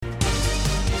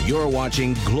You're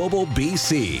watching Global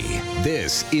BC.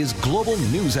 This is Global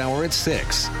News Hour at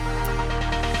 6.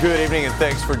 Good evening and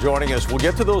thanks for joining us. We'll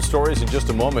get to those stories in just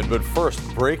a moment, but first,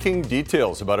 breaking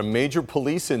details about a major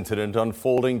police incident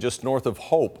unfolding just north of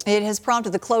Hope. It has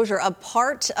prompted the closure of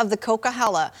part of the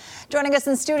Coquihalla. Joining us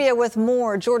in studio with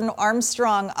more, Jordan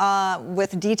Armstrong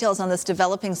with details on this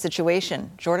developing situation.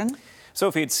 Jordan?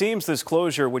 Sophie, it seems this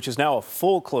closure, which is now a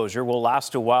full closure, will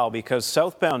last a while because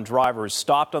southbound drivers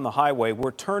stopped on the highway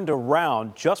were turned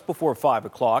around just before 5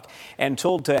 o'clock and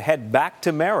told to head back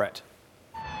to Merritt.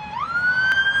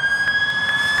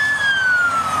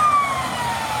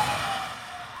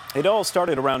 It all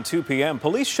started around 2 p.m.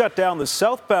 Police shut down the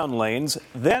southbound lanes.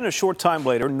 Then a short time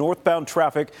later, northbound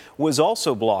traffic was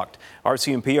also blocked.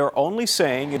 RCMP are only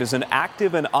saying it is an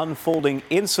active and unfolding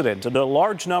incident, and a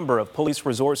large number of police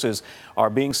resources are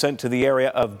being sent to the area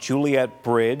of Juliet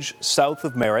Bridge, south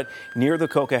of Merritt, near the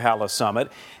Coquihalla Summit.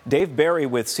 Dave Barry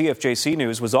with CFJC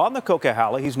News was on the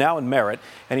Coquihalla. He's now in Merritt,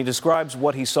 and he describes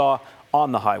what he saw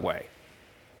on the highway.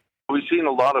 We've seen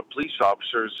a lot of police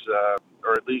officers,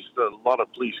 or at least a lot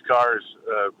of police cars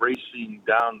racing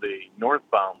down the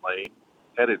northbound lane,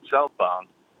 headed southbound,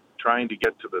 trying to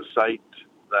get to the site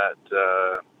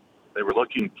that they were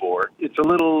looking for. It's a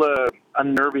little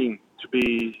unnerving to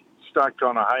be stuck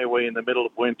on a highway in the middle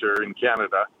of winter in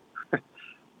Canada,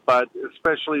 but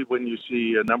especially when you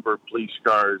see a number of police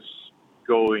cars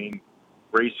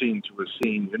racing to a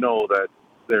scene, you know that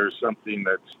there's something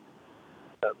that's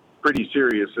pretty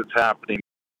serious that's happening.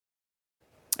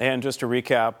 And just to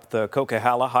recap, the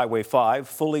Coquihalla Highway 5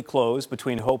 fully closed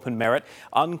between Hope and Merritt.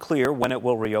 Unclear when it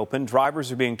will reopen.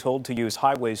 Drivers are being told to use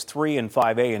Highways 3 and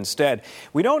 5A instead.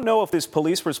 We don't know if this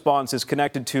police response is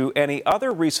connected to any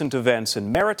other recent events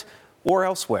in Merritt or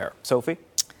elsewhere. Sophie?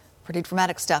 Pretty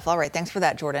dramatic stuff. All right, thanks for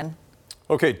that, Jordan.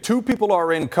 Okay, 2 people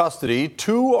are in custody.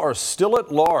 2 are still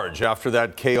at large after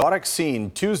that chaotic scene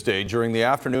Tuesday during the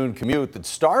afternoon commute that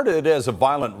started as a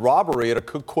violent robbery at a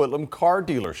Coquitlam car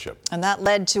dealership. And that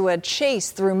led to a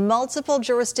chase through multiple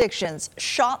jurisdictions,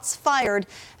 shots fired,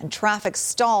 and traffic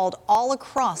stalled all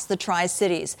across the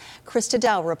Tri-Cities. Krista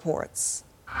Dow reports.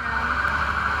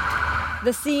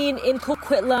 The scene in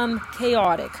Coquitlam,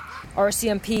 chaotic.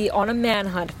 RCMP on a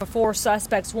manhunt for 4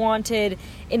 suspects wanted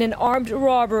in an armed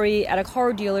robbery at a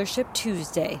car dealership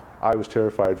Tuesday. I was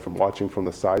terrified from watching from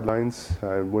the sidelines.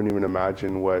 I wouldn't even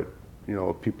imagine what,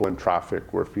 people in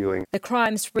traffic were feeling. The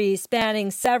crime spree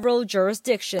spanning several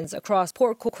jurisdictions across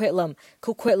Port Coquitlam,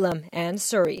 Coquitlam, and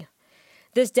Surrey.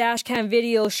 This dashcam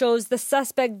video shows the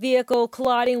suspect vehicle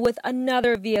colliding with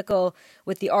another vehicle,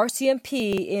 with the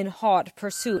RCMP in hot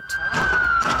pursuit.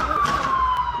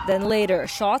 Then later,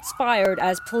 shots fired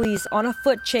as police on a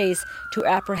foot chase to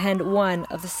apprehend one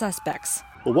of the suspects.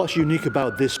 Well, what's unique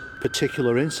about this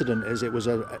particular incident is it was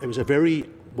a very,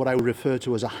 what I would refer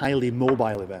to as a highly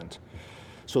mobile event.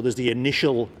 So there's the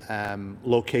initial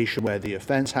location where the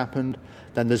offence happened,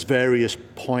 then there's various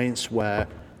points where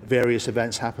various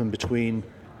events happen between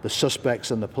the suspects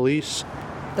and the police.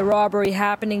 The robbery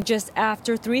happening just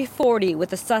after 3:40, with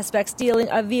the suspect stealing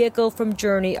a vehicle from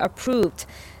Journey Approved.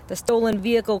 The stolen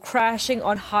vehicle crashing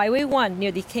on Highway 1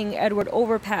 near the King Edward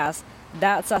overpass.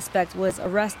 That suspect was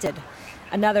arrested.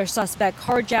 Another suspect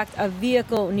carjacked a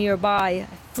vehicle nearby,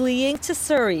 fleeing to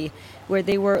Surrey, where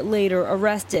they were later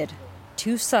arrested.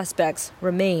 2 suspects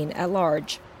remain at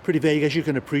large. Pretty vague, as you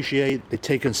can appreciate. They've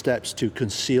taken steps to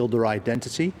conceal their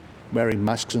identity, wearing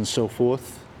masks and so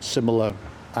forth, similar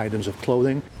items of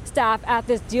clothing. Staff at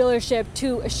this dealership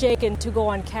too shaken to go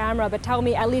on camera, but tell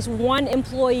me at least one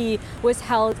employee was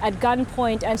held at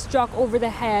gunpoint and struck over the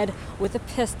head with a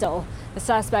pistol. The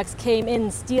suspects came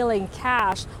in stealing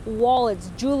cash, wallets,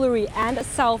 jewelry, and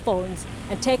cell phones,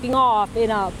 and taking off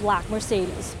in a black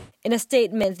Mercedes. In a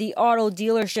statement, the auto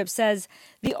dealership says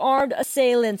the armed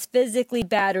assailants physically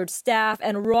battered staff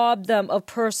and robbed them of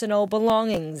personal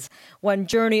belongings. One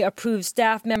Journey-approved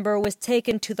staff member was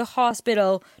taken to the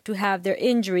hospital to have their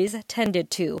injuries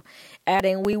tended to,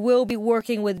 adding, "We will be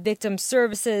working with victim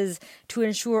services to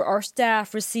ensure our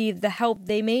staff receive the help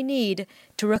they may need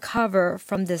to recover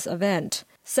from this event."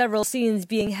 Several scenes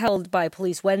being held by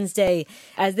police Wednesday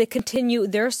as they continue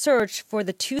their search for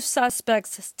the 2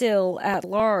 suspects still at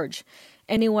large.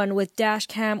 Anyone with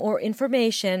dashcam or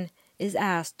information is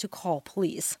asked to call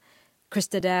police.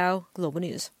 Krista Dow, Global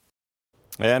News.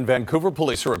 And Vancouver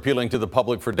police are appealing to the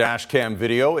public for dashcam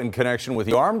video in connection with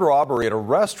the armed robbery at a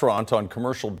restaurant on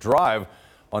Commercial Drive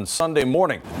on Sunday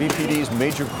morning. VPD's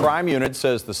major crime unit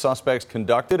says the suspects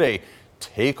conducted a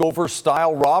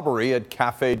takeover-style robbery at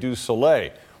Café du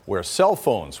Soleil, where cell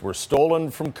phones were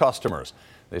stolen from customers.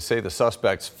 They say the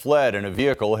suspects fled in a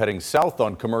vehicle heading south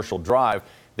on Commercial Drive.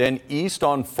 then east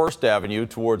on 1st Avenue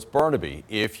towards Burnaby.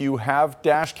 If you have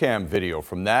dash cam video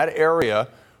from that area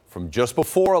from just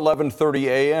before 11:30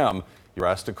 a.m., you're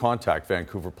asked to contact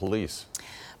Vancouver Police.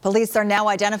 Police are now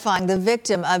identifying the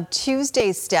victim of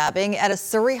Tuesday's stabbing at a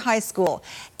Surrey high school.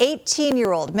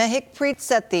 18-year-old Mehik Preet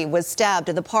Sethi was stabbed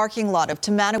in the parking lot of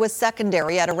Tamanawa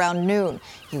Secondary at around noon.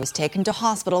 He was taken to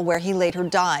hospital where he later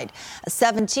died. A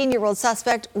 17-year-old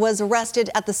suspect was arrested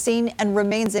at the scene and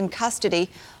remains in custody.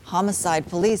 Homicide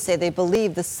police say they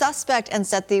believe the suspect and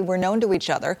Sethi were known to each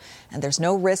other, and there's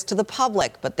no risk to the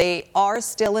public, but they are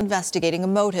still investigating a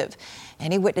motive.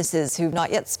 Any witnesses who've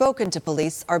not yet spoken to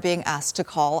police are being asked to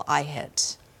call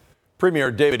IHIT.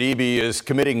 Premier David Eby is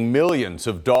committing millions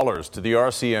of dollars to the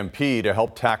RCMP to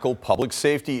help tackle public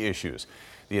safety issues.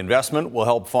 The investment will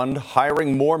help fund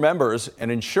hiring more members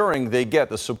and ensuring they get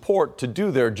the support to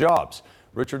do their jobs.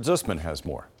 Richard Zussman has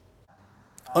more.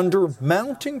 Under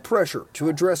mounting pressure to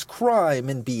address crime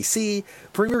in BC,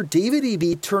 Premier David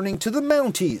Eby turning to the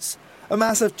Mounties, a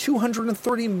massive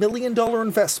 $230 million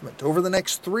investment over the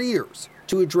next 3 years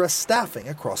to address staffing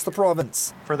across the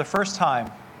province. For the first time,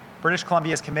 British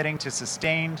Columbia is committing to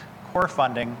sustained core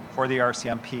funding for the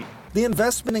RCMP. The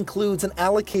investment includes an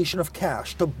allocation of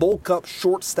cash to bulk up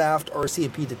short-staffed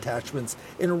RCMP detachments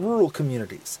in rural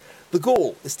communities. The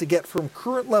goal is to get from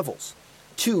current levels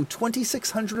to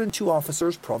 2,602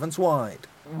 officers province-wide.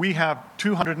 We have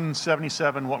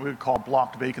 277 what we would call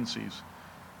blocked vacancies.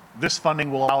 This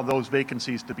funding will allow those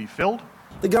vacancies to be filled.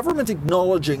 The government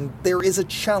acknowledging there is a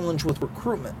challenge with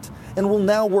recruitment and will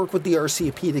now work with the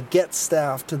RCMP to get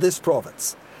staff to this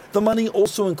province. The money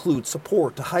also includes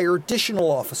support to hire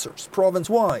additional officers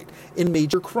province-wide in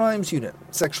Major Crimes Unit,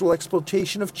 Sexual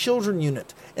Exploitation of Children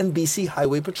Unit, and BC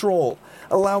Highway Patrol,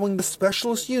 allowing the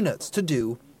specialist units to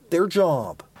do their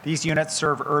job. These units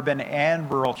serve urban and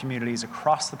rural communities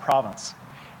across the province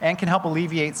and can help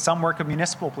alleviate some work of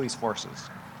municipal police forces,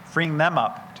 freeing them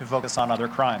up to focus on other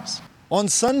crimes. On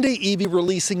Sunday, Eby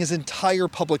releasing his entire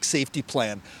public safety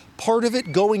plan, part of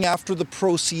it going after the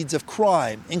proceeds of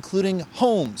crime, including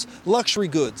homes, luxury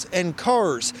goods, and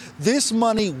cars. This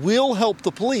money will help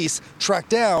the police track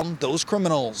down those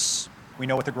criminals. We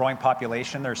know with the growing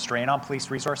population, there's strain on police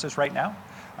resources right now,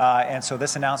 and so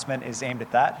this announcement is aimed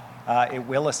at that. It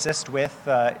will assist with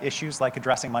issues like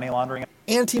addressing money laundering.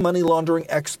 Anti-money laundering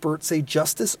experts say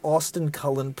Justice Austin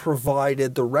Cullen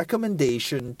provided the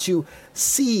recommendation to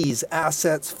seize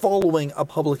assets following a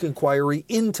public inquiry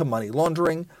into money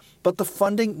laundering, but the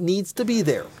funding needs to be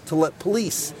there to let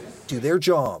police do their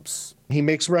jobs. He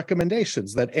makes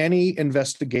recommendations that any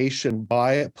investigation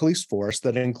by a police force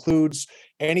that includes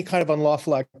any kind of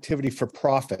unlawful activity for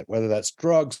profit, whether that's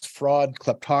drugs, fraud,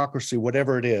 kleptocracy,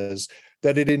 whatever it is,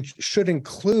 that it should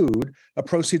include a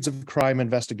proceeds of crime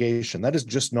investigation. That is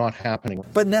just not happening.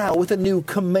 But now, with a new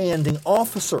commanding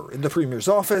officer in the Premier's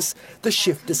office, the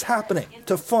shift is happening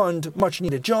to fund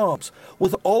much-needed jobs,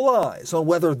 with all eyes on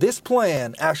whether this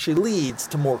plan actually leads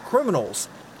to more criminals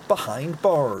behind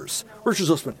bars. Richard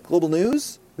Zussman, Global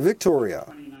News,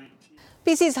 Victoria.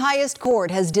 BC's highest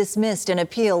court has dismissed an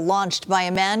appeal launched by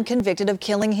a man convicted of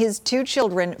killing his 2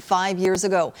 children 5 years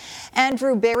ago.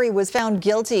 Andrew Barry was found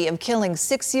guilty of killing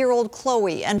 6-year-old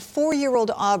Chloe and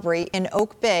 4-year-old Aubrey in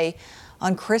Oak Bay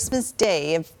on Christmas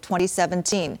Day of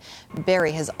 2017.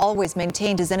 Barry has always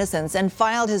maintained his innocence and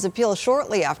filed his appeal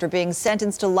shortly after being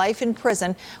sentenced to life in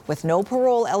prison with no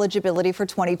parole eligibility for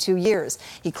 22 years.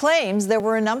 He claims there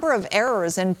were a number of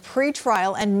errors in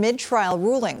pre-trial and mid-trial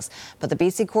rulings, but the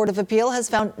BC Court of Appeal has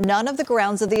found none of the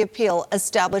grounds of the appeal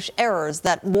establish errors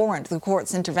that warrant the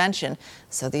court's intervention,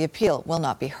 so the appeal will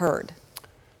not be heard.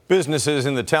 Businesses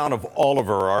in the town of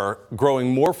Oliver are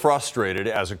growing more frustrated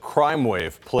as a crime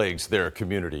wave plagues their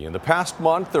community. In the past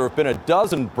month, there have been a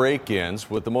dozen break-ins,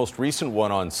 with the most recent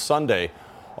one on Sunday.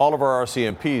 Oliver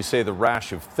RCMP say the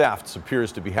rash of thefts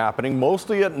appears to be happening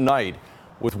mostly at night,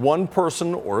 with one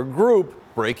person or a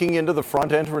group breaking into the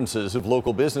front entrances of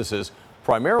local businesses,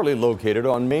 primarily located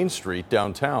on Main Street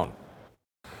downtown.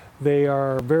 They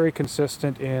are very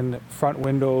consistent in front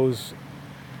windows,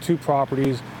 2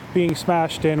 properties, being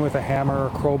smashed in with a hammer or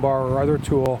crowbar or other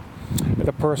tool,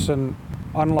 the person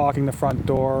unlocking the front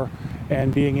door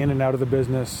and being in and out of the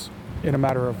business in a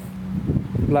matter of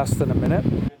less than a minute.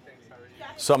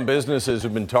 Some businesses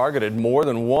have been targeted more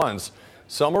than once.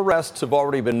 Some arrests have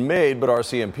already been made, but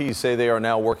RCMP say they are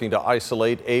now working to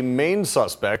isolate a main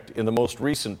suspect in the most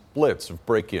recent blitz of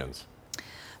break-ins.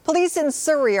 Police in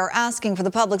Surrey are asking for the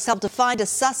public's help to find a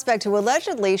suspect who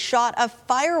allegedly shot a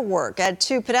firework at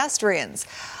two pedestrians.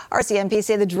 RCMP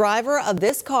say the driver of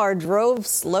this car drove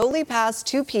slowly past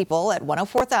two people at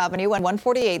 104th Avenue and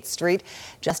 148th Street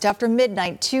just after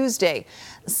midnight Tuesday.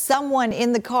 Someone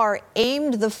in the car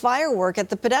aimed the firework at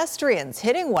the pedestrians,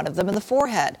 hitting one of them in the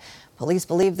forehead. Police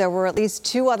believe there were at least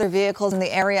two other vehicles in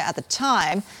the area at the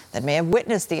time that may have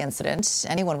witnessed the incident.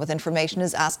 Anyone with information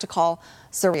is asked to call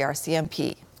Surrey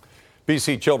RCMP.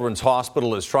 BC Children's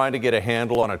Hospital is trying to get a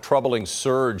handle on a troubling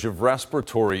surge of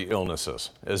respiratory illnesses.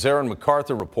 As Aaron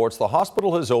MacArthur reports, the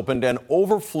hospital has opened an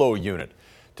overflow unit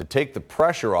to take the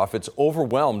pressure off its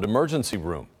overwhelmed emergency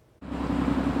room.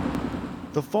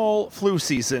 The fall flu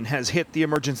season has hit the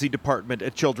emergency department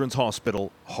at Children's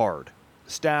Hospital hard.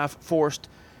 Staff forced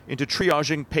into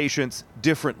triaging patients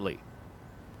differently.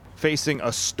 Facing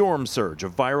a storm surge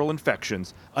of viral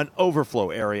infections, an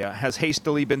overflow area has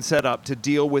hastily been set up to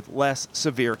deal with less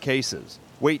severe cases.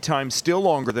 Wait times still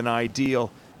longer than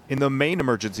ideal in the main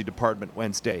emergency department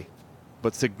Wednesday,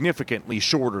 but significantly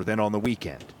shorter than on the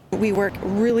weekend. We work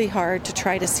really hard to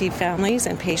try to see families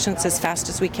and patients as fast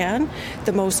as we can.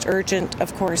 The most urgent,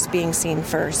 of course, being seen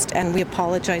first. And we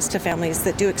apologize to families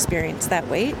that do experience that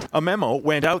wait. A memo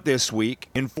went out this week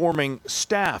informing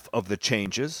staff of the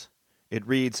changes. It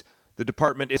reads, the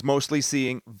department is mostly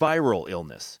seeing viral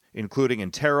illness, including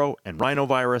entero and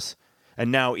rhinovirus, and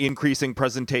now increasing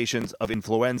presentations of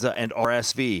influenza and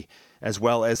RSV, as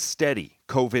well as steady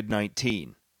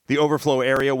COVID-19. The overflow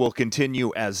area will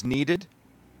continue as needed,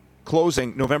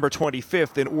 closing November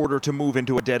 25th in order to move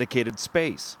into a dedicated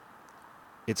space.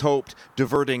 It's hoped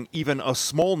diverting even a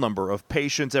small number of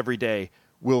patients every day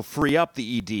will free up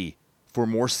the ED for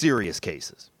more serious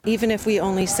cases. Even if we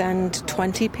only send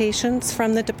 20 patients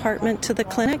from the department to the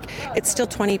clinic, it's still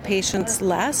 20 patients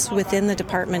less within the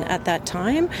department at that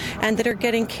time and that are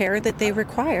getting care that they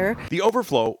require. The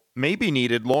overflow may be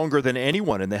needed longer than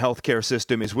anyone in the healthcare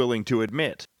system is willing to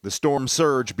admit. The storm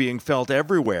surge being felt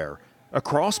everywhere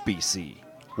across BC.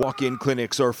 Walk-in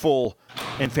clinics are full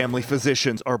and family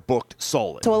physicians are booked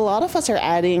solid. So a lot of us are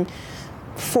adding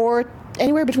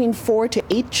anywhere between 4 to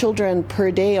 8 children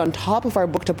per day on top of our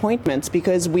booked appointments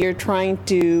because we're trying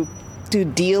to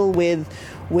deal with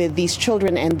these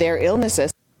children and their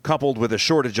illnesses. Coupled with a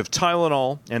shortage of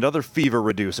Tylenol and other fever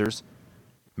reducers,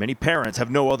 many parents have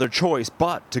no other choice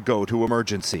but to go to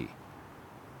emergency.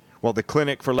 While the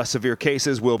clinic for less severe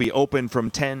cases will be open from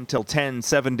 10 till 10,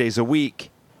 7 days a week,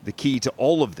 the key to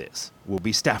all of this will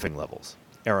be staffing levels.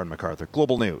 Aaron MacArthur,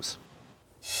 Global News.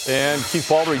 And Keith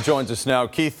Baldry joins us now.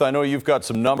 Keith, I know you've got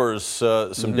some numbers,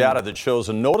 some data that shows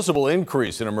a noticeable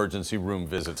increase in emergency room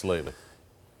visits lately.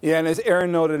 Yeah, and as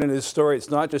Aaron noted in his story, it's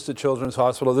not just a children's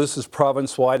hospital. This is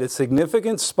province-wide. A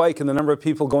significant spike in the number of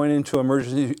people going into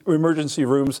emergency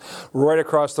rooms right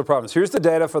across the province. Here's the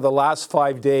data for the last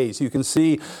 5 days. You can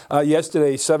see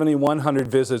yesterday, 7,100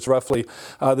 visits roughly.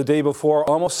 The day before,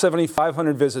 almost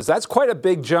 7,500 visits. That's quite a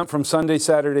big jump from Sunday,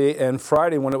 Saturday, and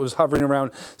Friday when it was hovering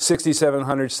around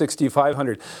 6,700,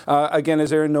 6,500. Again,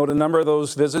 as Aaron noted, a number of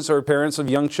those visits are parents of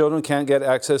young children, can't get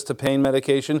access to pain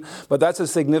medication, but that's a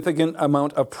significant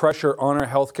amount of pressure on our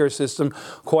healthcare system,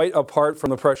 quite apart from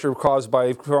the pressure caused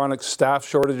by chronic staff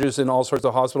shortages in all sorts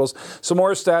of hospitals. Some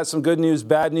more stats, some good news,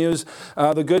 bad news.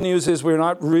 The good news is we're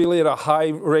not really at a high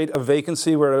rate of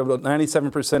vacancy. We're at about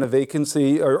 97% of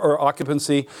vacancy or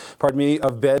occupancy,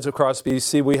 of beds across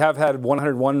BC. We have had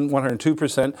 101,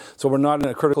 102%, so we're not in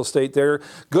a critical state there.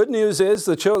 Good news is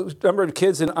the number of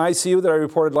kids in ICU that I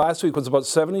reported last week was about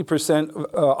 70%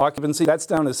 occupancy. That's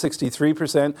down to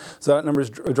 63%, so that number is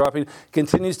dropping.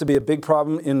 Continues to be a big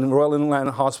problem in Royal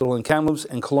Inland Hospital in Kamloops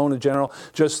and Kelowna General.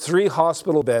 Just 3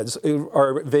 hospital beds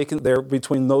are vacant there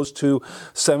between those two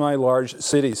semi-large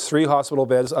cities. 3 hospital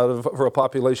beds for a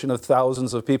population of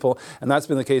thousands of people, and that's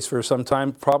been the case for some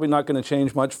time. Probably not going to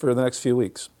change much for the next few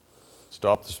weeks.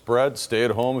 Stop the spread. Stay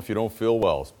at home if you don't feel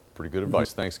well. Pretty good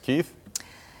advice. Thanks, Keith.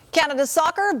 Canada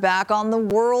soccer back on the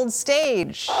world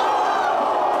stage.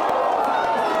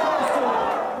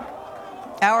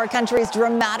 Our country's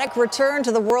dramatic return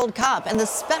to the World Cup and the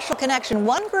special connection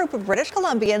one group of British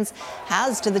Columbians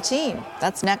has to the team.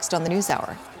 That's next on the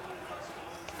NewsHour.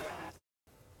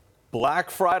 Black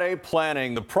Friday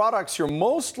planning, the products you're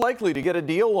most likely to get a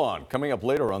deal on, coming up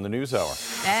later on the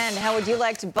NewsHour. And how would you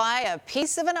like to buy a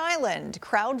piece of an island?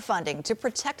 Crowdfunding to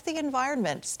protect the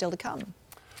environment, still to come.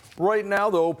 Right now,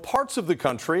 though, parts of the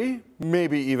country,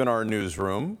 maybe even our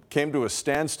newsroom, came to a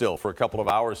standstill for a couple of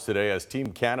hours today as Team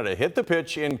Canada hit the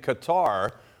pitch in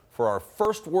Qatar for for our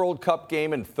first World Cup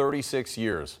game in 36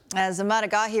 years. As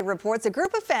Amadagahi reports, a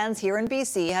group of fans here in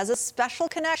BC has a special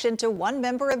connection to one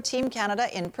member of Team Canada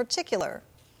in particular.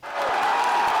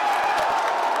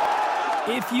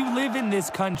 If you live in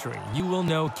this country, you will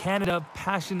know Canada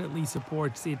passionately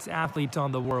supports its athletes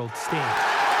on the world stage.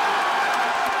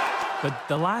 But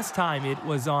the last time it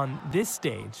was on this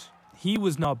stage, he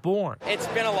was not born. It's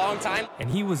been a long time. And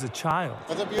he was a child.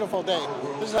 It's a beautiful day.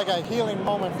 This is like a healing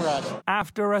moment for us.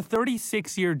 After a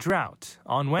 36-year drought,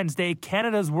 on Wednesday,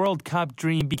 Canada's World Cup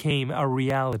dream became a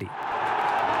reality.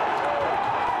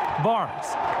 Bars,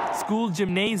 school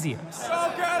gymnasiums,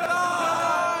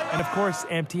 and of course,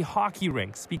 empty hockey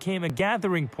rinks became a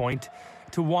gathering point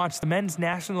to watch the men's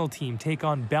national team take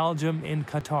on Belgium in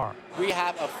Qatar. We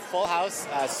have a full house,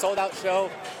 sold-out show.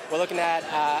 We're looking at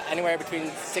anywhere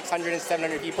between 600 and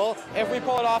 700 people. If we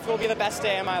pull it off, it will be the best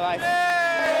day of my life.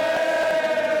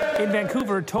 In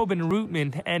Vancouver, Tobin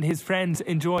Rootman and his friends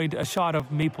enjoyed a shot of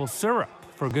maple syrup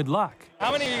for good luck.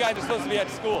 How many of you guys are supposed to be at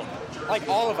school? Like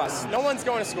all of us. No one's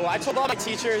going to school. I told all my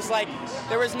teachers,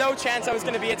 there was no chance I was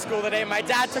going to be at school today. My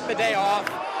dad took the day off.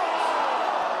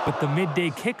 With the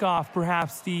midday kickoff,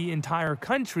 perhaps the entire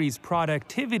country's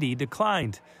productivity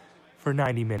declined for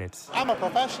 90 minutes. I'm a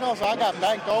professional, so I got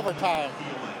banked overtime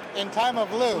in time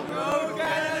of lieu.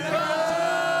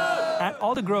 At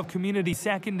Aldergrove Community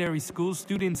Secondary School,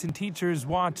 students and teachers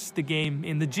watched the game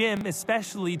in the gym,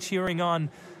 especially cheering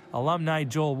on alumni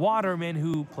Joel Waterman,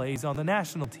 who plays on the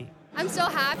national team. I'm so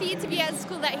happy to be at the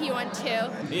school that he went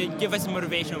to. It gives us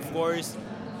motivation, of course.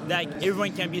 Like,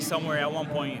 everyone can be somewhere at one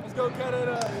point. Let's go,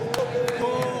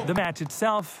 Canada! The match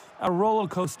itself, a roller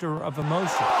coaster of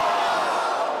emotion,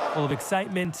 full of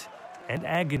excitement and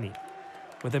agony,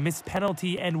 with a missed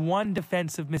penalty and one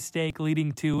defensive mistake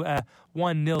leading to a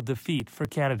 1-0 defeat for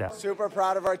Canada. Super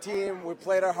proud of our team. We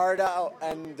played our heart out,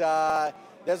 and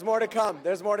there's more to come.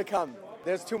 There's more to come.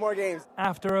 There's 2 more games.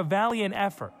 After a valiant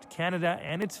effort, Canada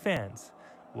and its fans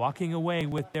walking away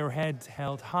with their heads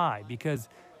held high because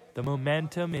the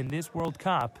momentum in this World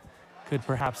Cup could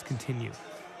perhaps continue.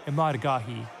 Emad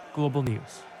Agahi, Global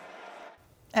News.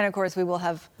 And of course, we will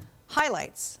have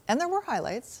highlights, and there were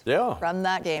highlights from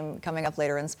that game coming up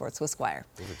later in Sports with Squire.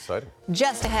 It was exciting.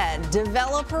 Just ahead,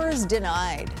 developers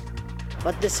denied.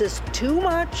 But this is too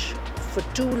much for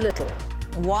too little.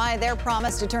 Why their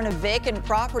promise to turn a vacant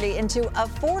property into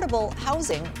affordable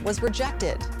housing was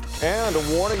rejected. And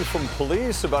a warning from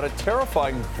police about a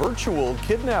terrifying virtual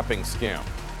kidnapping scam.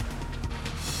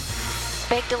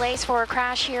 Big delays for a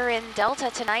crash here in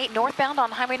Delta tonight. Northbound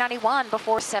on Highway 91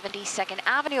 before 72nd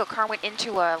Avenue. A car went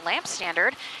into a lamp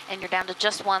standard, and you're down to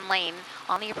just one lane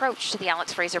on the approach to the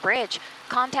Alex Fraser Bridge.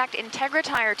 Contact Integra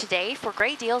Tire today for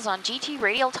great deals on GT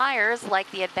radial tires like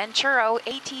the Adventuro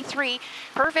AT3.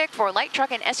 Perfect for light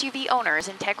truck and SUV owners.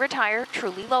 Integra Tire,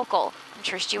 truly local. I'm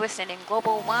Trish Jewison in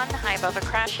Global One. High above a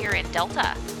crash here in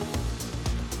Delta.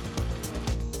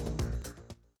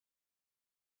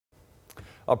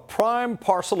 A prime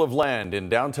parcel of land in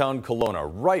downtown Kelowna,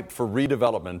 ripe for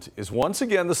redevelopment, is once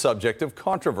again the subject of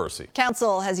controversy.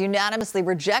 Council has unanimously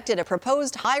rejected a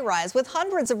proposed high-rise with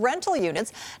hundreds of rental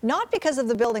units, not because of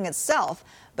the building itself,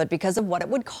 but because of what it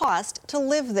would cost to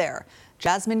live there.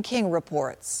 Jasmine King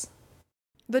reports.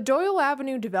 The Doyle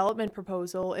Avenue development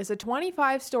proposal is a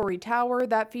 25-story tower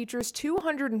that features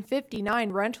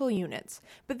 259 rental units,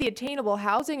 but the Attainable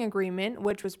Housing Agreement,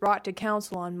 which was brought to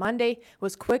Council on Monday,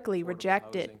 was quickly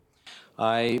rejected.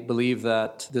 I believe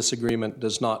that this agreement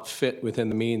does not fit within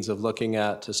the means of looking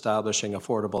at establishing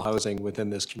affordable housing within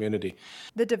this community.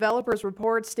 The developer's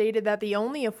report stated that the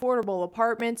only affordable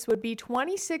apartments would be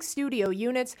 26 studio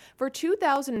units for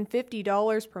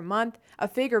 $2,050 per month, a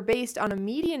figure based on a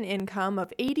median income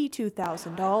of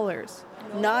 $82,000.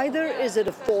 Neither is it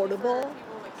affordable,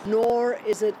 nor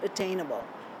is it attainable.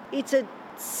 It's a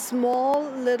small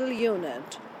little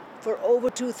unit for over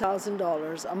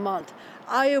 $2,000 a month.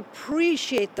 I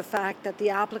appreciate the fact that the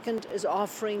applicant is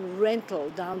offering rental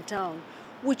downtown,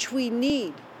 which we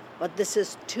need, but this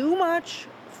is too much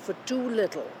for too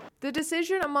little. The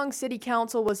decision among City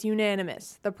Council was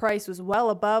unanimous. The price was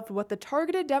well above what the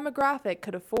targeted demographic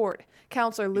could afford.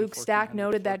 Councillor Luke Stack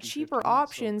noted that cheaper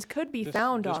options could be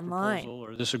found online.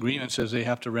 Or this agreement says they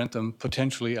have to rent them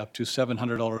potentially up to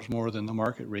 $700 more than the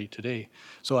market rate today.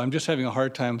 So I'm just having a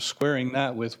hard time squaring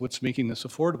that with what's making this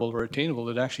affordable or attainable.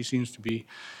 It actually seems to be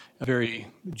a very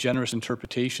generous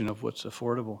interpretation of what's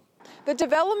affordable. The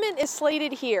development is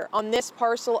slated here on this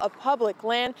parcel of public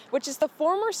land, which is the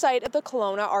former site of the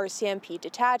Kelowna RCMP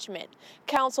detachment.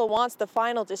 Council wants the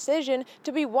final decision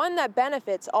to be one that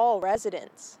benefits all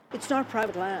residents. It's not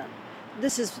private land.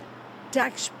 This is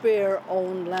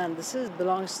taxpayer-owned land. This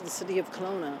belongs to the city of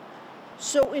Kelowna.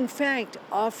 So in fact,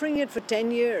 offering it for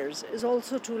 10 years is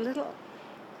also too little.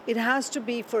 It has to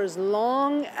be for as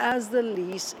long as the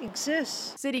lease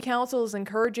exists. City Council is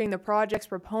encouraging the project's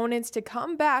proponents to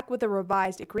come back with a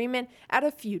revised agreement at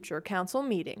a future council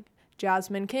meeting.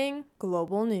 Jasmine King,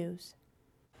 Global News.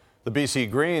 The BC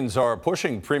Greens are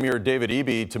pushing Premier David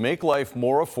Eby to make life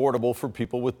more affordable for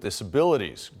people with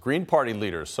disabilities. Green Party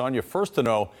leader Sonia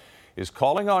Furstenau is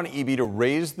calling on Eby to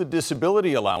raise the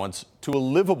disability allowance to a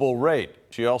livable rate.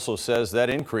 She also says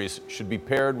that increase should be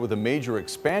paired with a major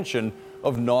expansion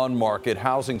of non-market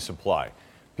housing supply.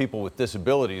 People with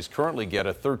disabilities currently get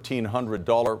a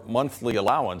 $1,300 monthly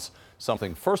allowance,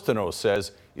 something Furstenau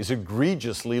says is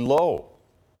egregiously low.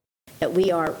 That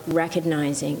we are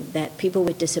recognizing that people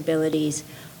with disabilities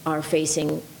are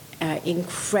facing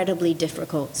incredibly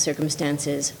difficult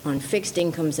circumstances on fixed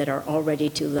incomes that are already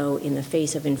too low in the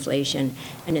face of inflation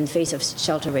and in the face of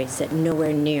shelter rates that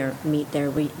nowhere near meet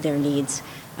their needs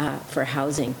for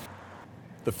housing.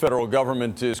 The federal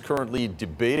government is currently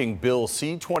debating Bill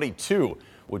C-22,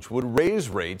 which would raise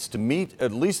rates to meet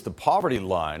at least the poverty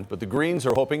line, but the Greens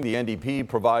are hoping the NDP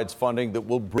provides funding that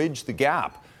will bridge the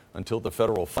gap until the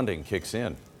federal funding kicks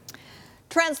in.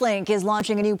 TransLink is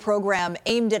launching a new program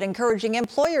aimed at encouraging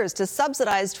employers to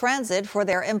subsidize transit for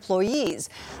their employees.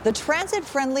 The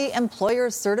Transit-Friendly Employer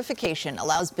Certification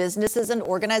allows businesses and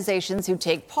organizations who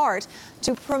take part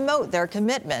to promote their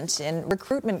commitment in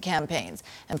recruitment campaigns.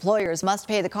 Employers must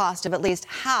pay the cost of at least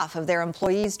half of their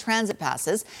employees' transit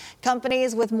passes.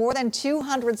 Companies with more than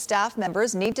 200 staff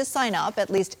members need to sign up at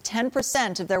least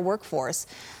 10% of their workforce.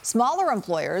 Smaller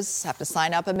employers have to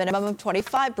sign up a minimum of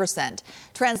 25%.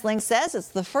 TransLink says it's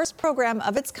the first program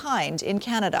of its kind in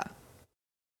Canada.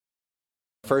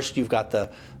 First, you've got the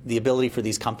ability for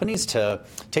these companies to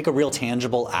take a real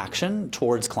tangible action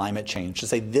towards climate change, to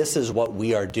say this is what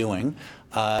we are doing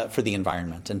for the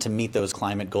environment and to meet those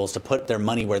climate goals, to put their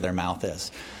money where their mouth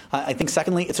is. I think,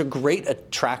 secondly, it's a great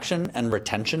attraction and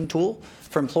retention tool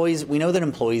for employees. We know that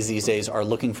employees these days are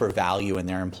looking for value in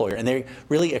their employer, and they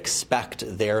really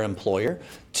expect their employer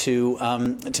to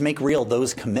make real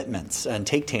those commitments and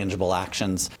take tangible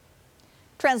actions.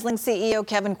 TransLink CEO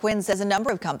Kevin Quinn says a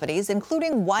number of companies,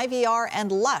 including YVR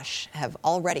and Lush, have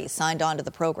already signed on to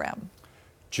the program.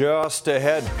 Just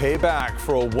ahead, payback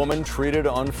for a woman treated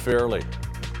unfairly.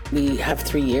 We have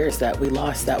 3 years that we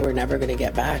lost that we're never going to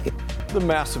get back. The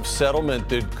massive settlement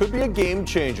that could be a game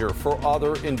changer for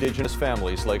other Indigenous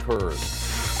families like hers.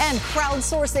 And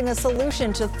crowdsourcing a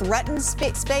solution to threatened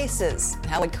spaces.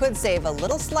 How it could save a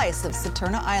little slice of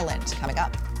Saturna Island. Coming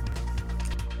up.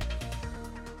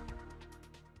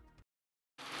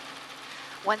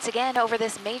 Once again, over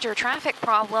this major traffic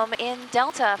problem in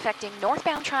Delta affecting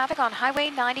northbound traffic on Highway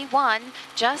 91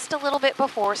 just a little bit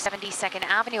before 72nd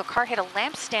Avenue. A car hit a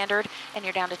lamp standard and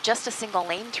you're down to just a single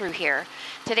lane through here.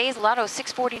 Today's Lotto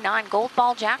 649 Gold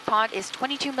Ball jackpot is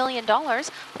 $22 million,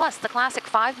 plus the classic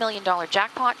 $5 million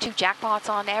jackpot, 2 jackpots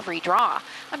on every draw.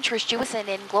 I'm Trish Jewison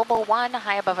in Global One,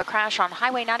 high above a crash on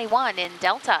Highway 91 in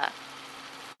Delta.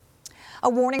 A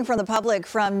warning from the public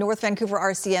from North Vancouver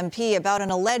RCMP about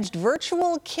an alleged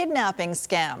virtual kidnapping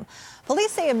scam. Police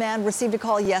say a man received a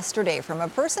call yesterday from a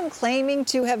person claiming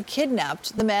to have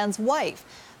kidnapped the man's wife.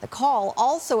 The call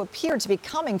also appeared to be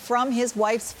coming from his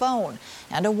wife's phone,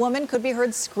 and a woman could be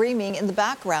heard screaming in the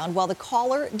background while the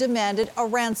caller demanded a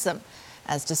ransom.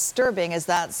 As disturbing as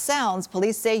that sounds,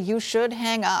 police say you should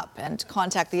hang up and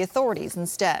contact the authorities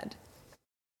instead.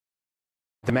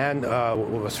 The man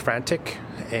was frantic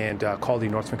and called the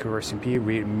North Vancouver RCMP.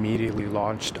 We immediately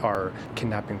launched our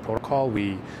kidnapping protocol.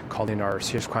 We called in our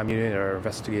serious crime unit, our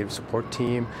investigative support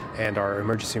team, and our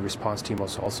emergency response team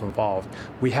was also involved.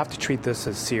 We have to treat this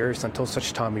as serious until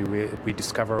such time we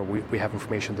discover we have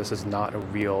information this is not a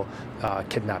real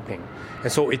kidnapping.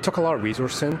 And so it took a lot of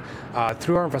resourcing.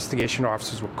 Through our investigation, our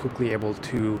officers were quickly able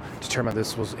to determine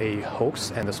this was a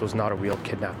hoax and this was not a real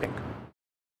kidnapping.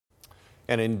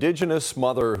 An Indigenous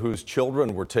mother whose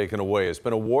children were taken away has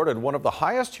been awarded one of the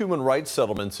highest human rights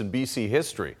settlements in BC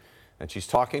history. And she's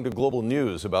talking to Global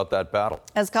News about that battle.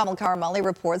 As Kamal Karamali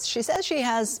reports, she says she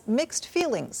has mixed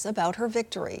feelings about her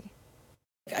victory.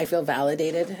 I feel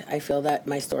validated. I feel that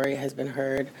my story has been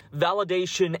heard.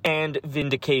 Validation and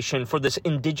vindication for this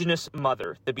Indigenous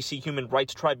mother. The BC Human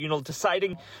Rights Tribunal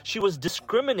deciding she was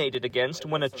discriminated against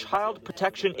when a child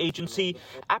protection agency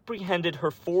apprehended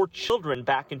her 4 children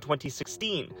back in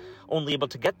 2016, only able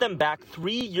to get them back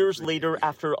 3 years later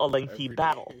after a lengthy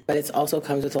battle. But it also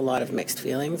comes with a lot of mixed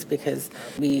feelings because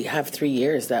we have 3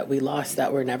 years that we lost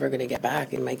that we're never going to get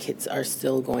back, and my kids are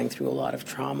still going through a lot of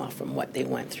trauma from what they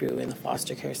went through in the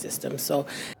foster care care system. So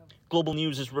Global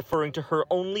News is referring to her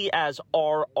only as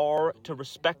RR to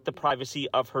respect the privacy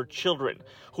of her children,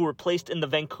 who were placed in the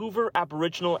Vancouver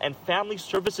Aboriginal and Family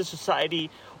Services Society,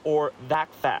 or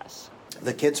VACFAS.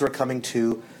 The kids were coming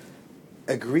to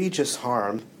egregious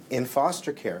harm in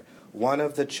foster care. One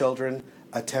of the children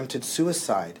attempted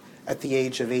suicide at the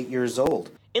age of 8 years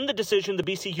old. In the decision, the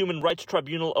BC Human Rights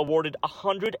Tribunal awarded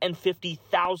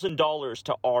 $150,000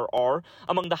 to RR,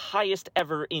 among the highest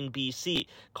ever in BC,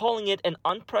 calling it an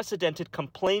unprecedented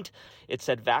complaint. It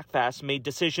said VACFAS made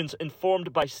decisions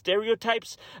informed by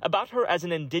stereotypes about her as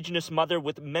an Indigenous mother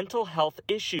with mental health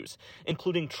issues,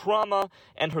 including trauma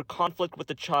and her conflict with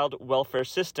the child welfare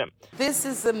system. This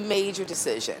is a major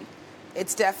decision.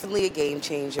 It's definitely a game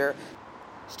changer.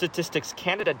 Statistics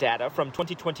Canada data from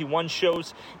 2021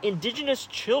 shows Indigenous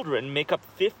children make up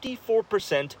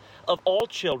 54% of all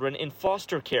children in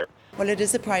foster care. Well, it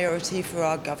is a priority for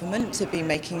our government to be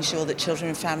making sure that children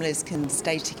and families can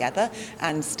stay together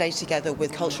and stay together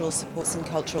with cultural supports and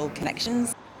cultural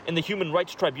connections. In the Human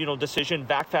Rights Tribunal decision,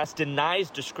 VACFAS denies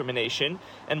discrimination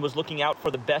and was looking out for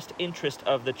the best interest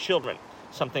of the children,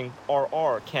 something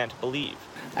RR can't believe.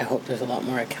 I hope there's a lot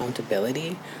more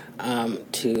accountability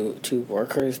to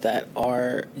workers that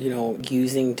are,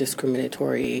 using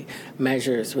discriminatory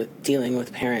measures with dealing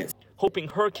with parents. Hoping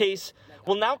her case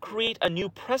will now create a new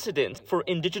precedent for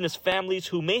Indigenous families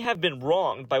who may have been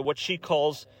wronged by what she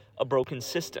calls a broken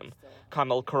system.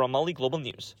 Kamel Karamali, Global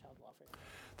News.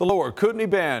 The Lower Kootenay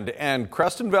Band and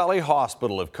Creston Valley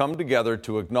Hospital have come together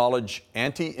to acknowledge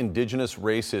anti-Indigenous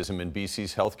racism in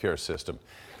BC's healthcare system.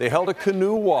 They held a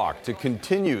canoe walk to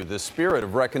continue the spirit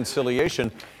of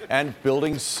reconciliation and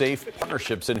building safe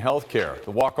partnerships in healthcare.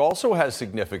 The walk also has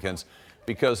significance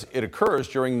because it occurs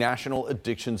during National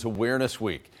Addictions Awareness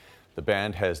Week. The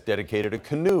band has dedicated a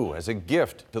canoe as a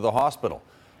gift to the hospital.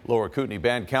 Lower Kootenay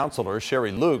Band Councillor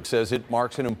Sherry Luke says it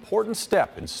marks an important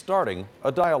step in starting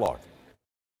a dialogue.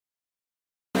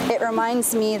 It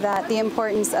reminds me that the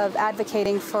importance of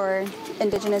advocating for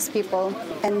Indigenous people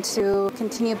and to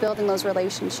continue building those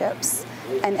relationships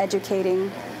and educating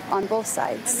on both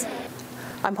sides.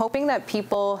 I'm hoping that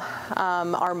people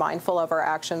are mindful of our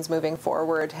actions moving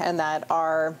forward and that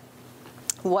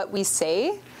what we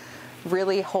say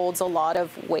really holds a lot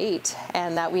of weight,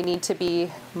 and that we need to be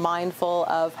mindful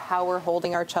of how we're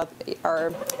holding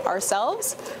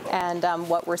ourselves and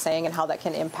what we're saying and how that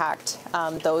can impact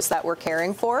those that we're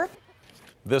caring for.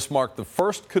 This marked the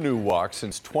first canoe walk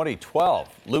since 2012.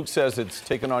 Luke says it's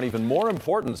taken on even more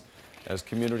importance as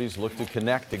communities look to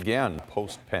connect again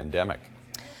post-pandemic.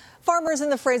 Farmers in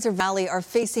the Fraser Valley are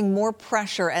facing more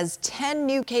pressure as 10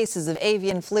 new cases of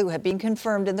avian flu have been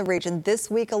confirmed in the region this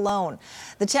week alone.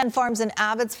 The 10 farms in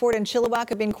Abbotsford and Chilliwack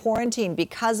have been quarantined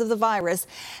because of the virus,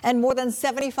 and more than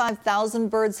 75,000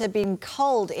 birds have been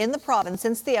culled in the province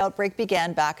since the outbreak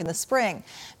began back in the spring.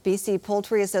 BC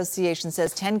Poultry Association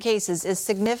says 10 cases is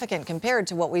significant compared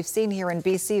to what we've seen here in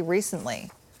BC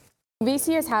recently.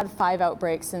 BC has had 5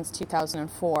 outbreaks since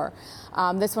 2004.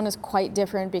 This one is quite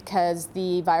different because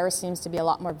the virus seems to be a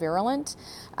lot more virulent.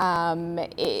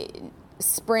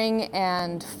 Spring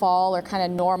and fall are kind of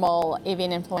normal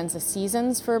avian influenza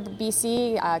seasons for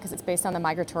BC because it's based on the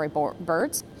migratory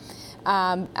birds.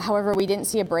 However, we didn't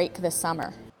see a break this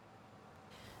summer.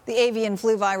 The avian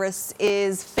flu virus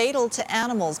is fatal to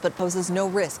animals but poses no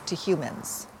risk to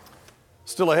humans.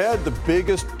 Still ahead, the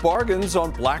biggest bargains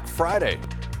on Black Friday.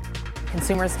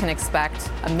 Consumers can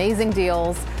expect amazing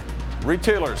deals.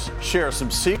 Retailers share some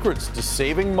secrets to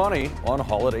saving money on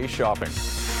holiday shopping.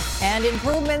 And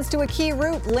improvements to a key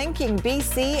route linking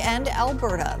BC and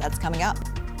Alberta. That's coming up.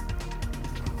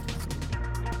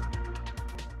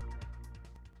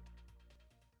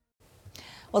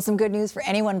 Well, some good news for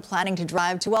anyone planning to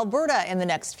drive to Alberta in the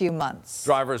next few months.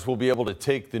 Drivers will be able to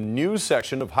take the new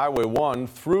section of Highway 1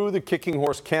 through the Kicking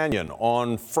Horse Canyon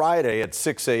on Friday at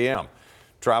 6 a.m.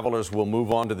 Travelers will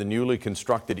move on to the newly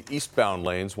constructed eastbound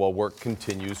lanes while work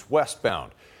continues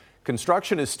westbound.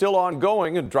 Construction is still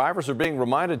ongoing and drivers are being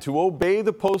reminded to obey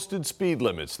the posted speed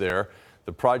limits there.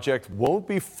 The project won't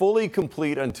be fully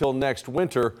complete until next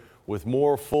winter, with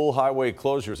more full highway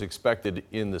closures expected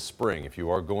in the spring. If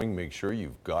you are going, make sure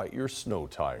you've got your snow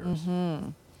tires.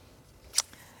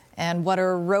 And what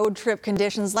are road trip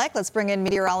conditions like? Let's bring in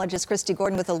meteorologist Christy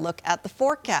Gordon with a look at the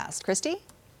forecast. Christy?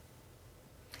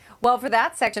 Well, for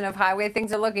that section of highway,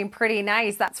 things are looking pretty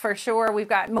nice, that's for sure. We've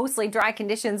got mostly dry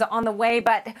conditions on the way,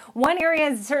 but one area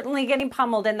is certainly getting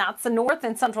pummeled, and that's the north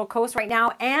and central coast right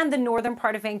now and the northern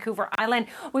part of Vancouver Island.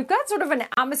 We've got sort of an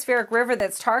atmospheric river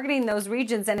that's targeting those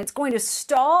regions, and it's going to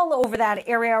stall over that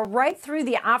area right through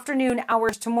the afternoon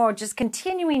hours tomorrow, just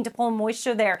continuing to pull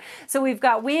moisture there. So we've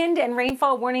got wind and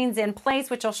rainfall warnings in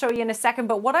place, which I'll show you in a second.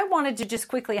 But what I wanted to just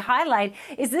quickly highlight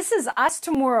is this is us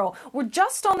tomorrow. We're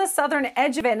just on the southern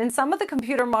edge of it, and some of the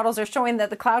computer models are showing that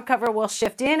the cloud cover will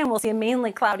shift in and we'll see a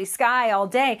mainly cloudy sky all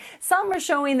day. Some are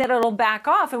showing that it'll back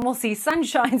off and we'll see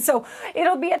sunshine. So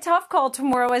it'll be a tough call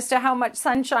tomorrow as to how much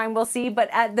sunshine we'll see. But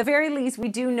at the very least, we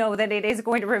do know that it is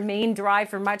going to remain dry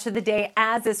for much of the day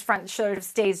as this front sort of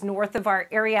stays north of our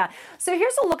area. So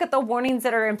here's a look at the warnings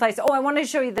that are in place. Oh, I wanted to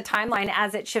show you the timeline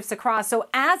as it shifts across. So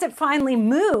as it finally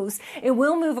moves, it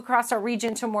will move across our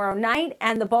region tomorrow night,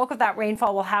 and the bulk of that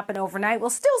rainfall will happen overnight. We'll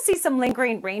still see some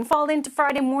lingering rainfall into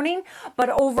Friday morning, but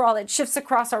overall it shifts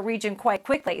across our region quite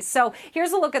quickly. So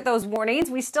here's a look at those warnings.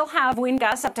 We still have wind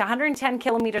gusts up to 110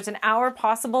 kilometers an hour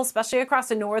possible, especially across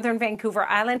the northern Vancouver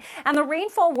Island. And the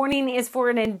rainfall warning is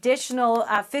for an additional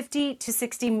 50 to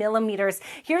 60 millimeters.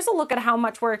 Here's a look at how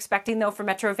much we're expecting, though, for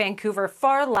Metro Vancouver.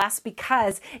 Far less,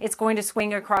 because it's going to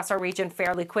swing across our region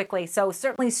fairly quickly. So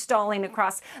certainly stalling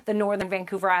across the northern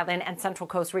Vancouver Island and central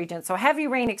coast region. So heavy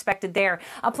rain expected there.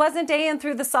 A pleasant day in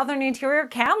through the southern interior.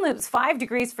 Kamloops 5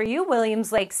 degrees for you.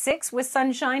 Williams Lake 6 with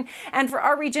sunshine. And for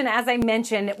our region, as I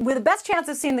mentioned, with the best chance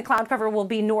of seeing the cloud cover will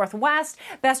be northwest.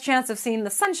 Best chance of seeing the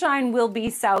sunshine will be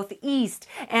southeast.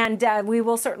 And we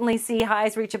will certainly see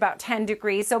highs reach about 10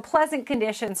 degrees. So pleasant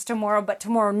conditions tomorrow. But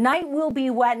tomorrow night will be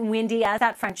wet and windy as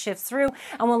that front shifts through.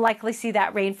 And we'll likely see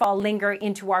that rainfall linger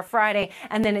into our Friday.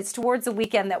 And then it's towards the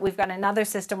weekend that we've got another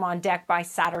system on deck by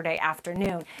Saturday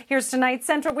afternoon. Here's tonight's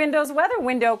Central Windows weather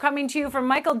window coming to you from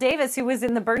Michael Davis, who was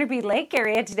in the Burnaby Lake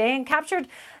area today and captured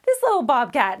this little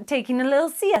bobcat taking a little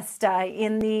siesta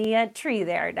in the tree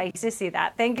there. Nice to see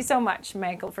that. Thank you so much,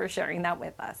 Michael, for sharing that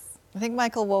with us. I think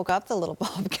Michael woke up the little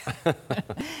bobcat.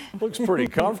 Looks pretty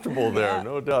comfortable there, Yeah.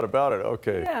 no doubt about it.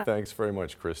 Okay, Yeah. Thanks very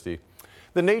much, Christy.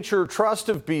 The Nature Trust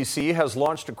of BC has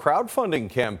launched a crowdfunding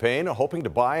campaign hoping to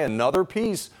buy another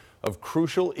piece of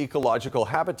crucial ecological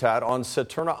habitat on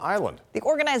Seturna Island. The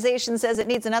organization says it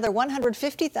needs another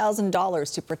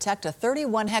 $150,000 to protect a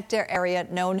 31-hectare area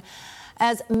known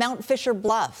as Mount Fisher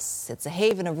Bluffs. It's a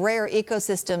haven of rare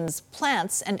ecosystems,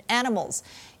 plants, and animals.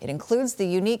 It includes the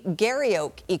unique Garry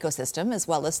Oak ecosystem, as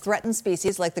well as threatened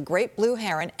species like the great blue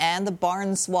heron and the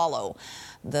barn swallow.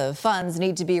 The funds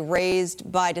need to be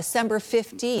raised by December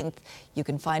 15th. You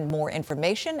can find more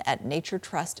information at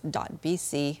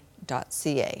naturetrust.bc.ca.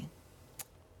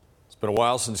 It's been a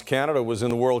while since Canada was in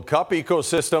the World Cup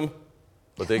ecosystem,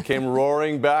 but they came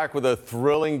roaring back with a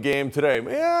thrilling game today.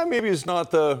 Yeah, maybe it's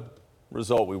not the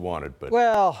result we wanted, but...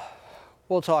 Well,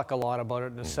 we'll talk a lot about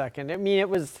it in a second. I mean, it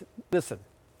was, listen,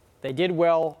 they did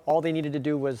well. All they needed to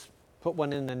do was put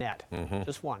one in the net,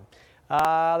 just one.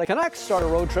 The Canucks start a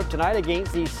road trip tonight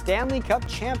against the Stanley Cup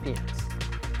champions.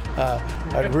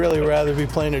 I'd really rather be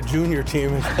playing a junior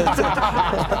team.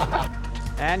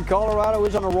 And Colorado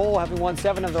is on a roll, having won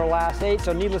 7 of their last 8,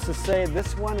 so needless to say,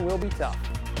 this one will be tough.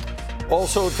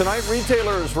 Also tonight,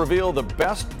 retailers reveal the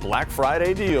best Black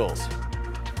Friday deals.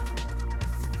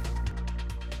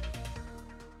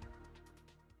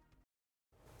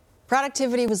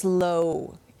 Productivity was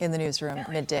low in the newsroom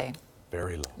midday.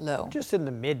 Very low. Low. Just in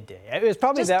the midday. It was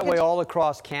probably that way all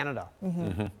across Canada.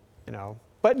 You know.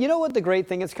 But you know what the great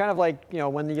thing? It's kind of like, you know,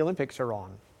 when the Olympics are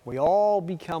on. We all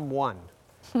become one.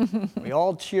 We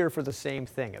all cheer for the same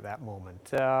thing at that moment.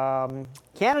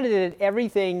 Canada did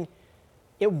everything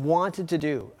it wanted to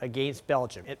do against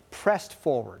Belgium. It pressed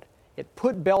forward. It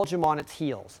put Belgium on its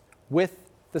heels with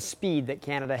the speed that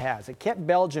Canada has. It kept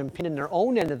Belgium pinned in their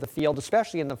own end of the field,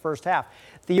 especially in the first half.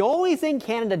 The only thing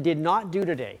Canada did not do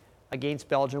today against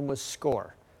Belgium was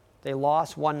score. They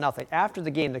lost 1-0. After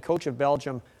the game, the coach of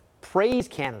Belgium praised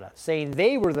Canada, saying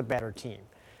they were the better team.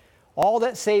 All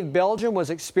that saved Belgium was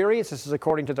experience, this is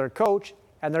according to their coach,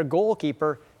 and their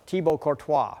goalkeeper, Thibaut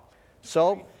Courtois.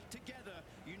 So,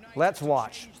 let's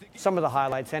watch some of the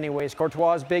highlights anyways.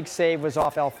 Courtois' big save was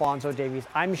off Alphonso Davies.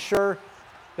 I'm sure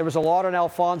there was a lot on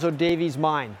Alphonso Davies'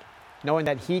 mind, knowing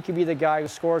that he could be the guy who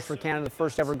scores for Canada the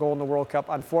first ever goal in the World Cup.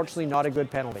 Unfortunately, not a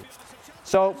good penalty.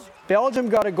 So, Belgium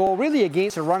got a goal really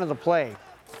against the run of the play.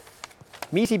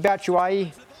 Michy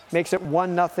Batshuayi makes it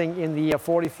 1-0 in the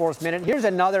 44th minute. Here's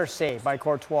another save by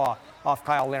Courtois off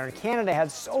Kyle Larin. Canada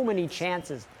had so many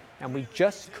chances, and we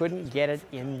just couldn't get it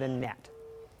in the net.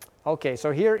 Okay,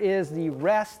 so here is the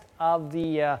rest of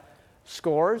the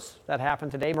scores that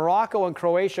happened today. Morocco and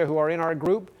Croatia, who are in our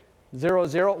group,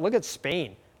 0-0. Look at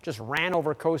Spain. Just ran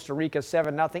over Costa Rica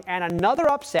 7-0. And another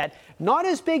upset, not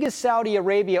as big as Saudi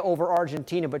Arabia over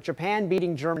Argentina, but Japan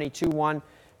beating Germany 2-1.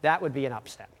 That would be an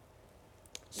upset.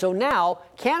 So now,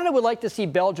 Canada would like to see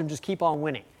Belgium just keep on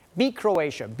winning. Beat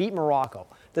Croatia, beat Morocco.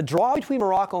 The draw between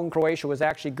Morocco and Croatia was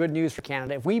actually good news for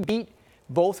Canada. If we beat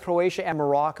both Croatia and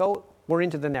Morocco, we're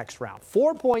into the next round.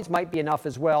 4 points might be enough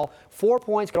as well. 4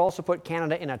 points could also put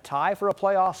Canada in a tie for a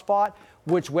playoff spot,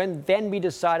 which would then be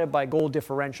decided by goal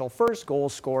differential first,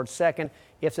 goals scored second,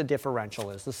 if the differential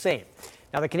is the same.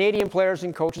 Now, the Canadian players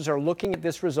and coaches are looking at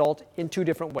this result in two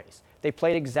different ways. They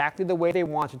played exactly the way they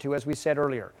wanted to, as we said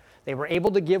earlier. They were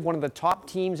able to give one of the top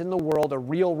teams in the world a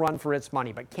real run for its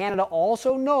money. But Canada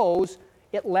also knows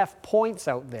it left points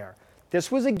out there.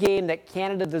 This was a game that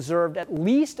Canada deserved at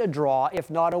least a draw, if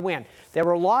not a win. There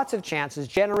were lots of chances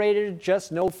generated,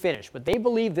 just no finish. But they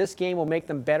believe this game will make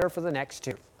them better for the next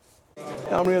two.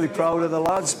 I'm really proud of the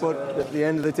lads, but at the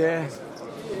end of the day,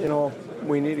 you know,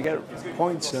 we need to get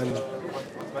points, and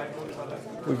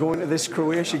we go into this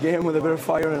Croatia game with a bit of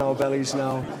fire in our bellies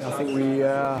now. I think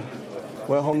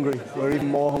we're hungry. We're even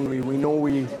more hungry. We know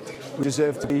we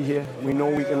deserve to be here. We know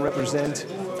we can represent,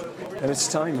 and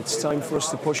it's time. It's time for us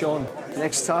to push on.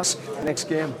 Next task, next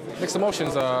game. Mixed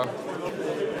emotions.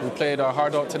 We played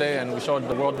hard out today, and we showed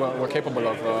the world what we're capable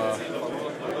of.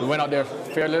 We went out there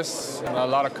fearless and a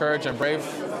lot of courage and brave.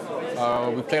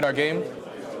 We played our game.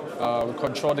 We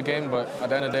controlled the game, but at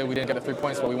the end of the day, we didn't get the 3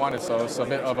 points what we wanted. So it's a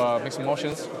bit of mixed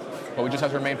emotions. But we just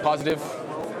have to remain positive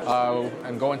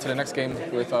and go into the next game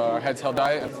with our heads held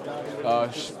high and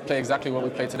play exactly what we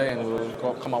played today, and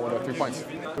we'll come out with our 3 points.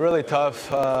 Really tough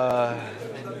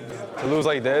to lose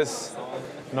like this,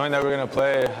 knowing that we're going to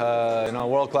play a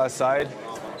world-class side.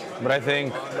 But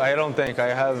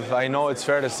I know it's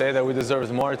fair to say that we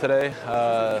deserve more today.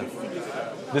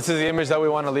 This is the image that we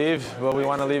want to leave, but we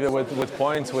want to leave it with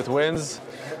points, with wins.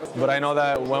 But I know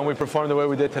that when we perform the way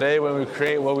we did today, when we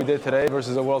create what we did today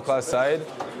versus a world-class side,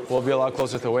 we'll be a lot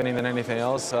closer to winning than anything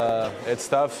else. It's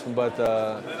tough, but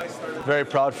very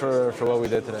proud for what we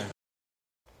did today.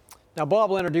 Now, Bob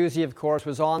Lenarduzzi, of course,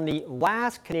 was on the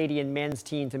last Canadian men's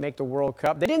team to make the World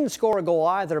Cup. They didn't score a goal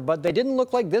either, but they didn't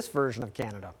look like this version of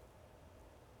Canada.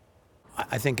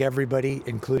 I think everybody,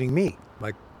 including me,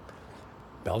 like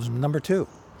Belgium number 2.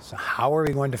 So how are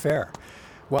we going to fare?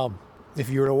 Well, if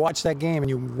you were to watch that game and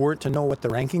you weren't to know what the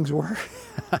rankings were,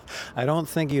 I don't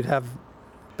think you'd have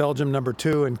Belgium number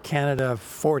 2 and Canada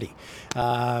 40.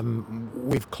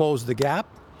 We've closed the gap.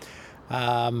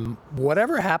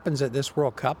 Whatever happens at this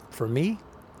World Cup, for me,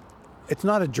 it's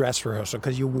not a dress rehearsal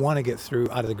because you want to get through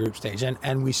out of the group stage,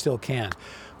 and we still can.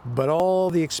 But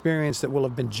all the experience that will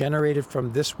have been generated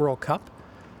from this World Cup,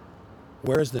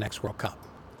 where is the next World Cup?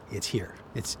 It's here.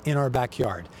 It's in our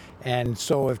backyard. And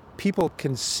so if people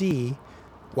can see,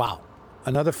 wow,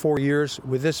 another 4 years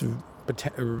with this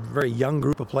very young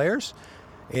group of players,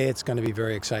 it's going to be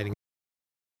very exciting.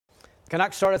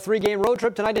 Canucks start a 3-game road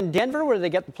trip tonight in Denver, where they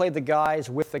get to play the guys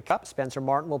with the cup. Spencer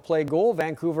Martin will play goal.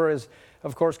 Vancouver is,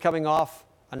 of course, coming off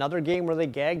another game where they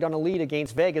gagged on a lead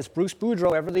against Vegas. Bruce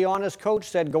Boudreau, ever the honest coach,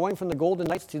 said going from the Golden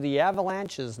Knights to the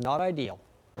Avalanche is not ideal.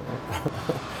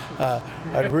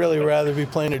 I'd really rather be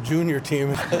playing a junior team.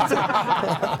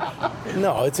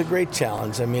 No, it's a great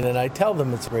challenge. I mean, and I tell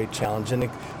them it's a great challenge. And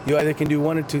you either can do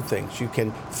one or two things. You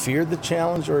can fear the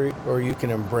challenge or you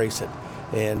can embrace it.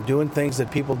 And doing things that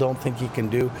people don't think you can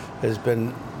do has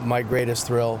been my greatest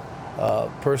thrill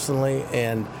personally.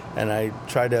 And I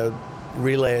try to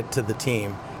relay it to the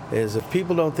team, is if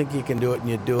people don't think you can do it and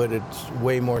you do it, it's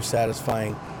way more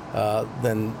satisfying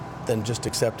than just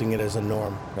accepting it as a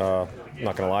norm. I'm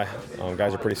not going to lie.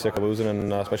 Guys are pretty sick of losing,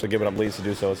 and especially giving up leads to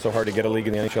do so. It's so hard to get a league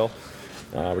in the NHL.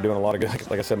 We're doing a lot of good.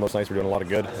 Like I said, most nights we're doing a lot of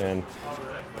good, and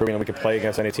proving that we can play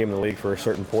against any team in the league for a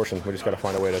certain portion. We just got to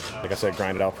find a way to, like I said,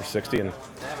 grind it out for 60 and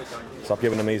stop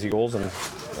giving them easy goals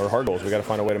or hard goals. We got to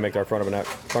find a way to make our front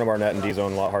of our net and D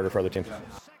zone a lot harder for other teams.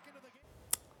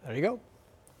 There you go.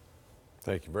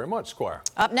 Thank you very much, Squire.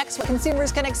 Up next, what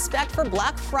consumers can expect for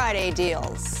Black Friday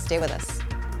deals. Stay with us.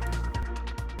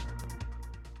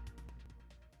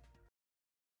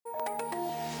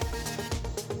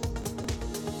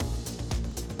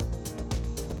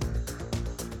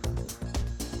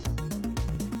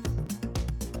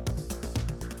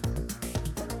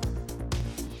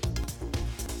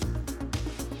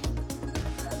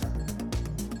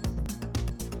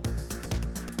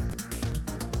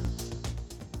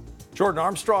 Jordan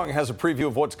Armstrong has a preview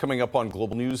of what's coming up on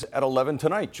Global News at 11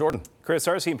 tonight. Jordan. Chris,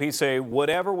 RCMP say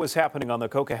whatever was happening on the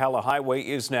Coquihalla Highway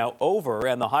is now over,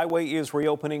 and the highway is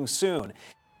reopening soon.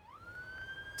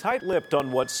 tight-lipped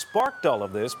on what sparked all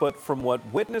of this, but from what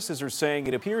witnesses are saying,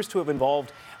 it appears to have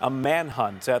involved a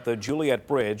manhunt at the Juliet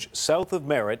Bridge south of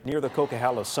Merritt near the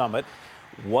Coquihalla Summit.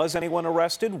 Was anyone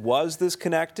arrested? Was this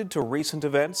connected to recent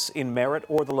events in Merritt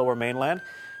or the Lower Mainland?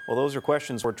 Well, those are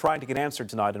questions we're trying to get answered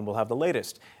tonight, and we'll have the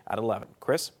latest at 11.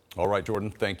 Chris? All right, Jordan,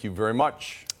 thank you very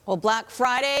much. Well, Black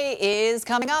Friday is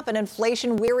coming up, and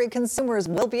inflation-weary consumers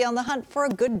will be on the hunt for a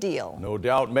good deal. No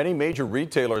doubt. Many major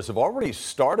retailers have already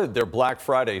started their Black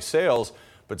Friday sales,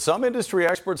 but some industry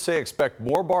experts say expect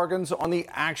more bargains on the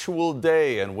actual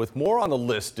day. And with more on the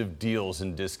list of deals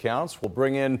and discounts, we'll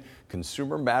bring in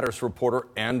Consumer Matters reporter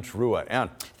Ann Trua. Ann.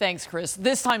 Thanks, Chris.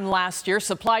 This time last year,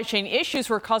 supply chain issues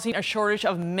were causing a shortage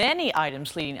of many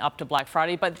items leading up to Black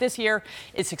Friday. But this year,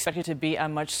 it's expected to be a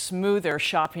much smoother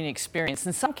shopping experience.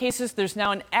 In some cases, there's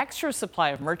now an extra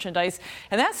supply of merchandise,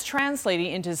 and that's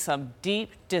translating into some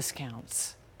deep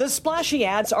discounts. The splashy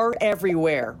ads are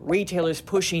everywhere. Retailers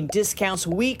pushing discounts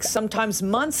weeks, sometimes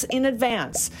months in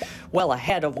advance, well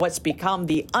ahead of what's become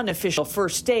the unofficial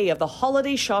first day of the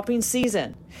holiday shopping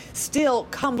season. Still,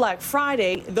 come Black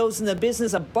Friday, those in the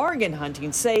business of bargain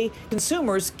hunting say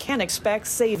consumers can expect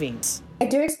savings. I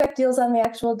do expect deals on the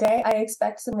actual day. I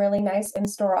expect some really nice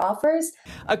in-store offers.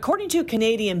 According to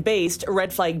Canadian-based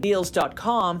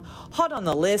RedFlagDeals.com, hot on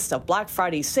the list of Black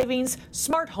Friday savings,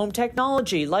 smart home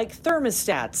technology like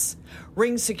thermostats,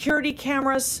 Ring security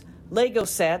cameras, Lego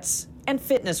sets, and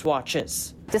fitness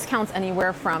watches. Discounts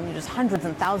anywhere from just hundreds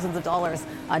and thousands of dollars,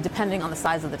 depending on the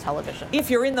size of the television. If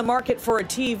you're in the market for a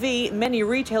TV, many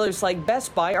retailers like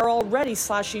Best Buy are already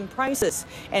slashing prices,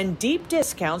 and deep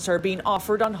discounts are being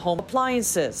offered on home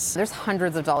appliances. There's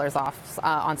hundreds of dollars off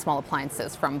on small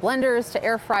appliances, from blenders to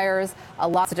air fryers,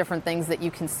 lots of different things that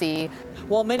you can see.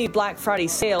 While many Black Friday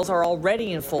sales are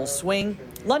already in full swing,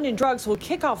 London Drugs will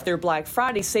kick off their Black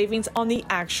Friday savings on the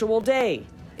actual day.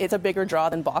 It's a bigger draw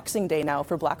than Boxing Day now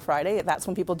for Black Friday. That's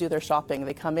when people do their shopping.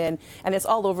 They come in, and it's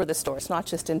all over the store. It's not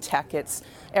just in tech. It's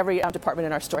every department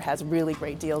in our store has really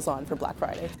great deals on for Black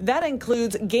Friday. That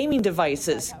includes gaming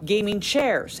devices, gaming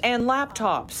chairs, and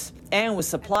laptops. And with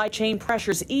supply chain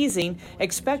pressures easing,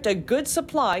 expect a good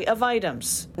supply of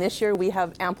items. This year, we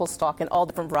have ample stock in all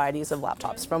different varieties of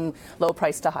laptops, from low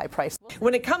price to high price.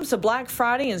 When it comes to Black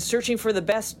Friday and searching for the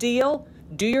best deal,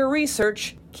 do your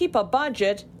research, keep a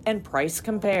budget, and price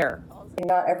compare.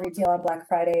 Not every deal on Black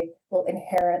Friday will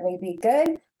inherently be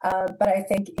good, but I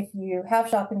think if you have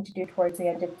shopping to do towards the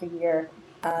end of the year,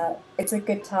 it's a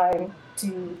good time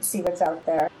to see what's out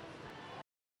there.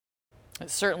 It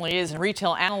certainly is, and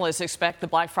retail analysts expect the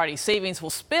Black Friday savings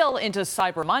will spill into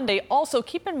Cyber Monday. Also,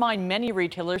 keep in mind many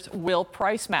retailers will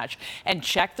price match, and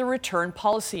check the return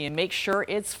policy and make sure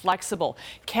it's flexible.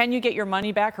 Can you get your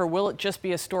money back, or will it just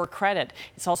be a store credit?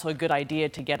 It's also a good idea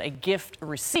to get a gift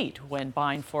receipt when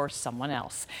buying for someone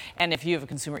else. And if you have a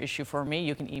consumer issue for me,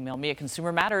 you can email me at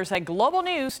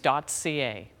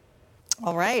consumermatters@globalnews.ca.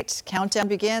 All right, countdown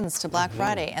begins to Black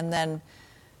Friday, and then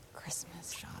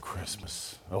Christmas shopping. Christmas.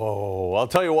 Oh, I'll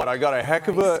tell you what, I got a heck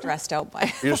of a... Stressed out by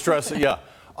it. You're stressed, yeah.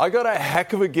 I got a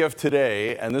heck of a gift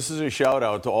today, and this is a shout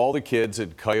out to all the kids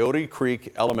at Coyote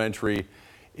Creek Elementary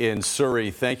in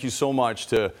Surrey. Thank you so much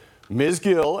to Ms.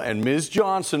 Gill and Ms.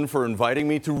 Johnson for inviting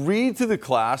me to read to the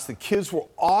class. The kids were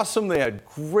awesome. They had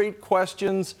great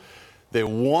questions. They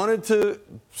wanted to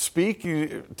speak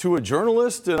to a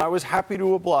journalist, and I was happy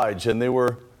to oblige, and they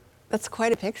were... That's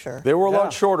quite a picture. They were a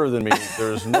lot shorter than me.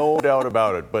 There's no doubt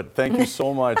about it. But thank you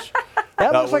so much.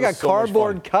 That looks like a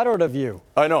cardboard cutout of you.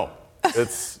 I know.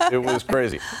 It was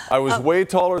crazy. I was way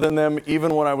taller than them,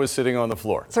 even when I was sitting on the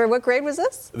floor. Sorry, what grade was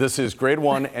this? This is grade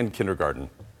 1 and kindergarten.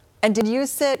 And did you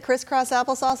sit crisscross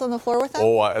applesauce on the floor with them?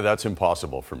 Oh, that's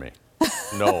impossible for me.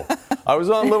 No. I was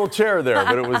on a little chair there,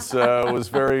 but it was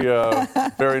very,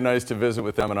 very nice to visit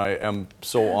with them, and I am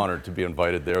so honored to be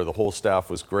invited there. The whole staff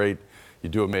was great. You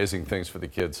do amazing things for the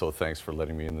kids, so thanks for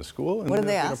letting me in the school and what did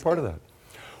they being ask a part of that.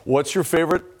 What's your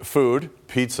favorite food?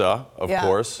 Pizza, of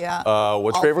course. Yeah.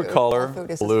 What's your favorite color?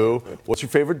 Blue. What's your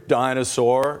favorite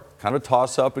dinosaur? Kind of a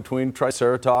toss-up between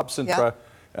Triceratops and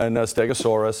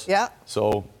Stegosaurus. Yeah.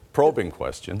 So probing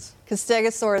questions. Because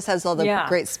Stegosaurus has all the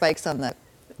great spikes on the...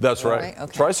 That's right.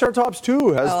 Okay. Triceratops,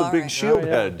 too, has the big shield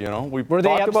head, you know. We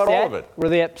talked about all of it. Were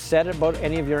they upset about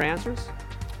any of your answers?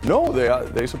 No,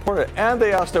 they supported it. And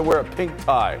they asked I wear a pink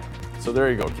tie. So there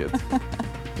you go, kids.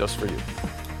 Just for you.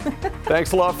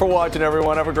 Thanks a lot for watching,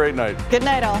 everyone. Have a great night. Good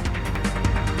night, all.